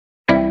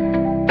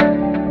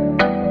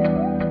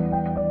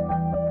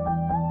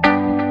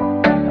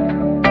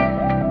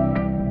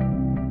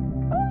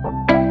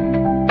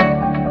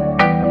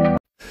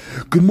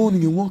Good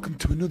morning and welcome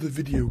to another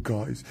video,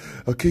 guys.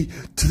 Okay,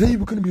 today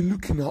we're going to be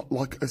looking at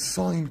like a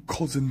sine,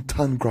 cos and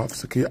tan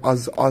graphs, okay,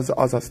 as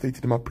I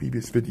stated in my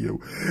previous video.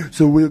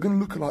 So we're going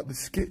to look at like the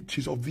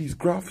sketches of these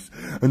graphs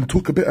and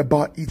talk a bit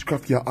about each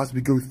graph here as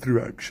we go through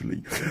it,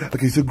 actually.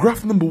 Okay, so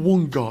graph number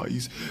one,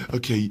 guys,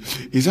 okay,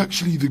 is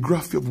actually the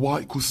graph of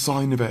y equals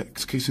sine of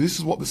x. Okay, so this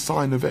is what the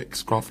sine of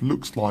x graph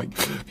looks like,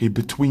 okay,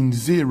 between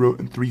 0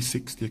 and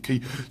 360,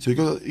 okay. So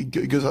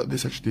it goes like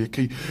this, actually,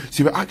 okay.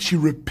 So it actually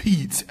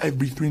repeats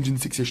every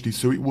 360 actually,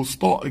 so it will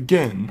start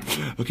again,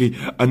 okay,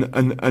 and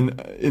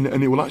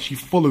it will actually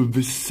follow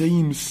the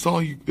same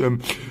side,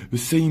 the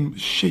same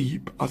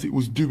shape as it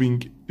was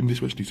doing in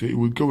this way, actually. So it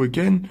will go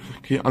again,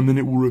 okay, and then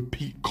it will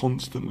repeat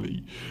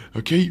constantly,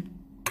 okay.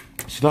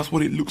 So that's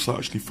what it looks like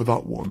actually for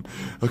that one,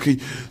 okay.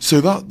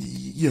 So that,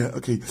 yeah,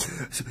 okay.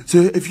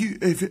 So a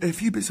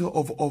few bits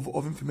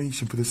of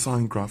information for the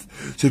sine graph.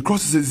 So it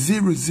crosses at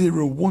 0,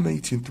 0,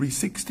 180 and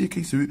 360,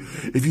 okay. So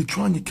if you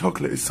try and you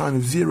calculate a sine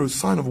of 0,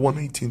 sine of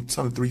 180 and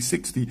sine of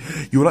 360,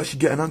 you will actually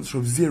get an answer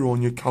of 0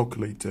 on your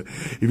calculator.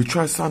 If you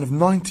try a sine of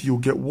 90, you'll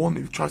get 1.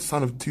 If you try a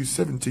sine of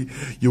 270,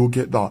 you will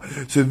get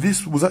that. So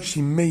this was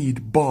actually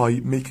made by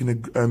making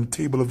a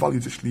table of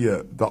values, actually,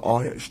 that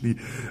I actually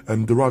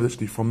derived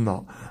actually from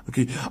that.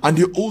 Okay, and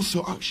it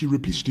also actually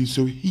repeatedly,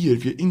 so here,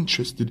 if you're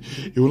interested,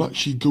 it will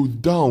actually go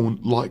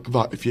down like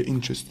that, if you're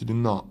interested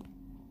in that,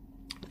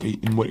 okay,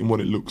 in what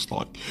it looks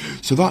like.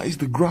 So that is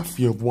the graph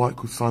here of y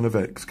equals sine of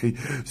x, okay.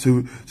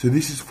 So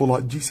this is for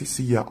like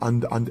GCSE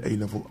and A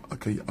level,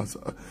 okay, as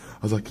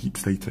I keep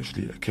stating,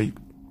 actually, okay.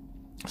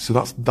 So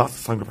that's the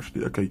sine graph,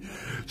 actually, okay.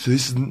 So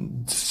this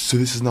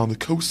is now the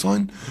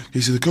cosine. Okay,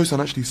 so the cosine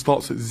actually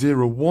starts at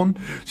 0, 1.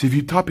 So if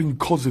you type in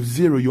cos of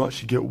 0, you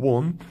actually get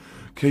 1.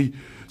 Okay,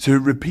 so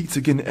it repeats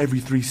again every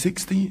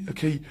 360,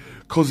 okay.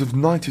 Cos of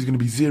 90 is going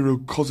to be 0,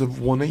 cos of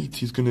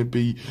 180 is going to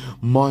be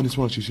minus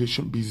 1, actually, so it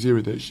shouldn't be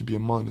 0 there, it should be a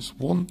minus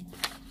 1,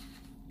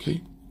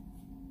 okay.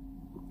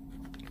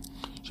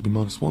 Should be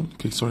minus 1,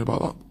 okay, sorry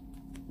about that.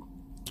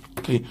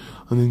 Okay,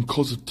 and then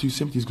cos of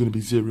 270 is going to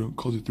be 0, and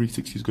cos of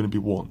 360 is going to be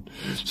 1.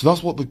 So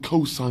that's what the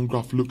cosine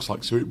graph looks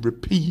like. So it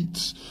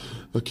repeats,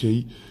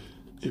 okay,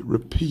 it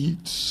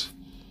repeats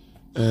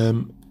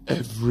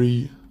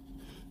every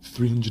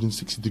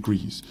 360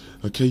 degrees,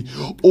 okay.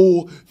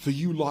 Or for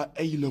you like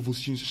A-level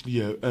students, actually,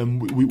 yeah,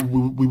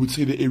 we would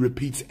say that it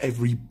repeats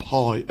every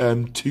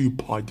 2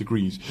 pi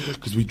degrees,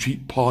 because we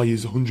treat pi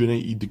as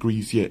 180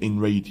 degrees, yeah, in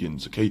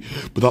radians, okay.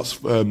 But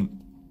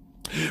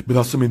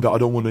that's something that I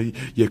don't want to,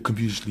 yeah,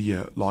 confuse,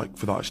 yeah, like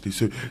for that, actually.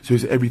 So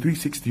it's every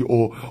 360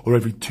 or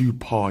every 2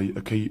 pi,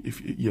 okay, if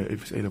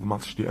it's A-level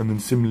maths, actually. And then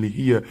similarly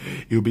here,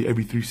 it will be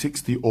every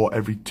 360 or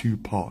every 2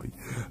 pi,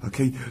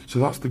 okay. So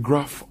that's the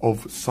graph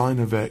of sine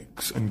of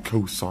x and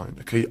cosine,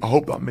 okay. I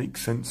hope that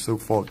makes sense so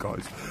far,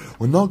 guys.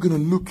 We're now going to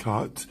look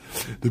at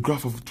the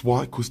graph of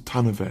y equals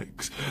tan of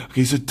x.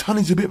 Okay, so tan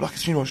is a bit like a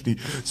string, actually.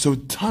 So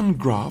tan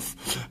graph,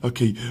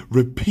 okay,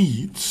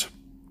 repeats.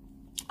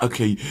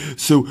 Okay,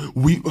 so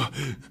we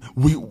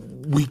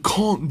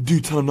can't do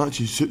tan of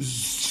 90,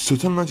 so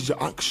tan of 90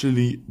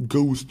 actually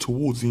goes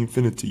towards the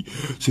infinity.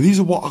 So these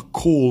are what I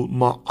call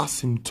my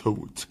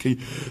asymptotes, okay?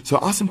 So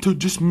asymptote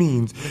just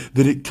means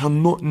that it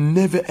cannot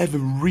never ever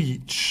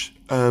reach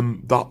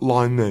that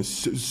line there,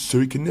 so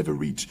it can never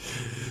reach,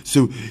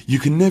 so you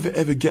can never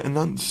ever get an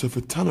answer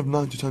for tan of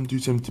 90, tan of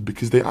 270,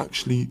 because they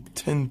actually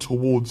tend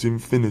towards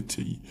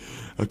infinity,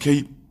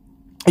 okay?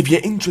 If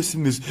you're interested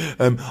in this,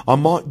 I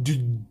might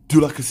do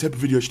like a separate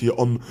video, actually,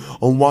 on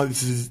why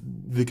this is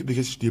the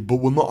case, actually, but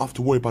we'll not have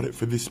to worry about it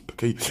for this,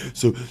 okay.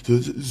 So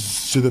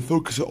the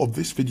focus of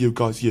this video,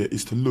 guys, here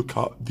is to look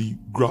at the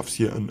graphs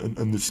here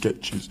and the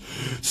sketches.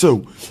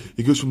 So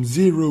it goes from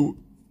 0,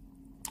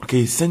 okay,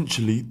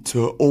 essentially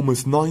to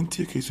almost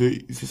 90, okay, so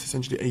it's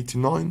essentially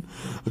 89,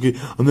 okay,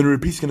 and then it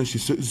repeats again, actually.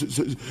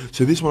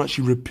 So this one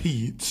actually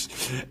repeats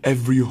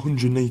every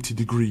 180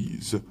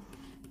 degrees.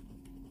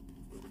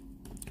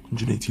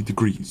 180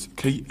 degrees,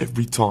 okay,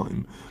 every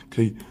time,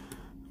 okay,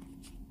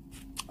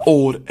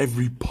 or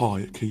every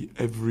pi, okay,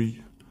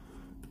 every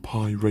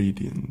pi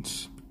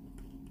radians,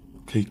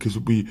 okay, because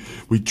we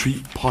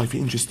treat pi for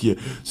interest here,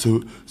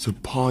 so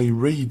pi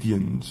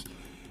radians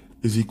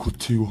is equal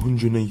to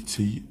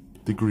 180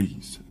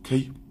 degrees,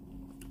 okay.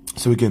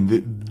 So again,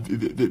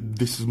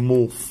 this is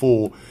more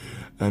for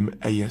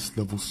AS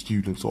level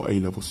students or A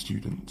level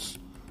students,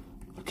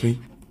 okay.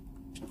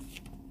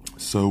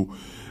 So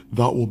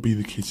that will be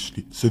the case,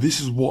 actually. So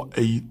this is what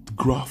a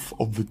graph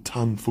of the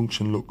tan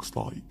function looks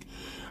like,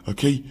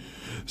 okay.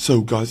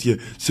 So guys, yeah,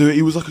 so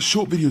it was like a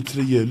short video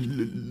today, yeah,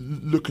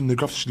 looking at the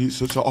graphs, actually.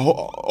 So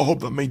I hope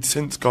that made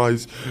sense,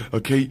 guys,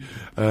 okay.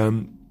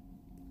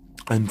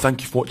 And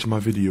thank you for watching my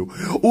video.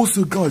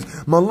 Also, guys,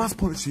 my last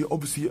point is here,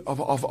 obviously,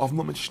 I've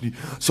not mentioned,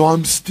 so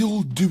I'm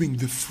still doing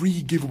the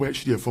free giveaway,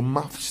 actually, for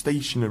math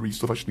stationery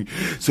stuff, actually.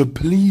 So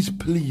please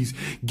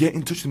get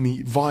in touch with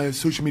me via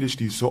social media,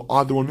 actually. So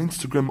either on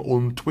Instagram or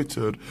on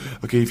Twitter,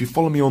 okay. If you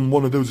follow me on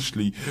one of those,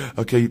 actually,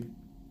 okay,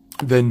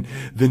 then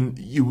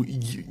you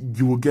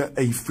will get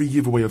a free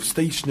giveaway of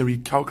stationary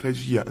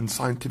calculators, and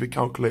scientific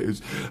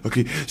calculators.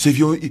 Okay, so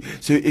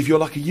if you're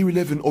like a year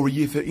 11 or a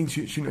year 13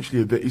 student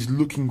actually that is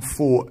looking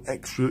for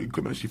extra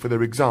equipment actually for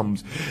their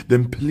exams,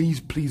 then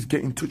please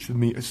get in touch with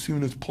me as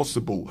soon as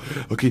possible.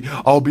 Okay,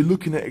 I'll be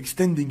looking at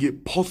extending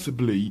it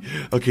possibly.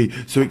 Okay,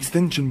 so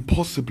extension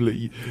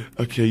possibly.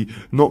 Okay,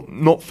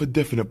 not for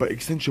definite, but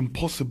extension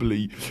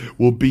possibly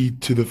will be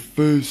to the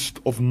 1st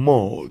of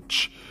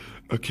March.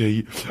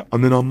 Okay,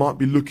 and then I might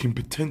be looking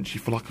potentially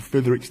for like a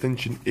further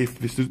extension if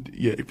this is,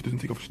 if it doesn't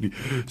take off actually.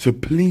 So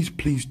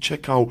please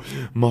check out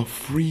my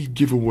free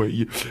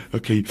giveaway,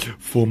 okay,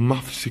 for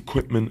maths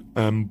equipment,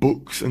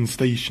 books and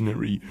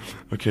stationery,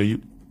 okay,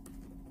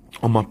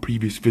 on my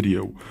previous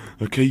video.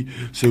 Okay,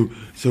 so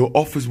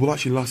offers will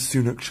actually last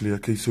soon actually.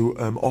 Okay, so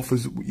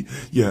offers,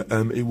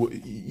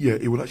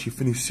 it will actually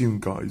finish soon,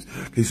 guys.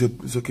 Okay, so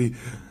it's okay.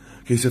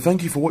 Okay, so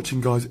thank you for watching,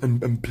 guys,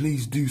 and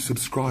please do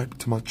subscribe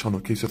to my channel.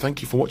 Okay, so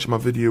thank you for watching my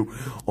video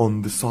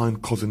on the sine,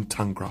 cos and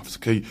tan graphs.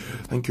 Okay,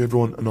 thank you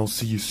everyone, and I'll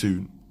see you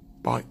soon.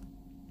 Bye.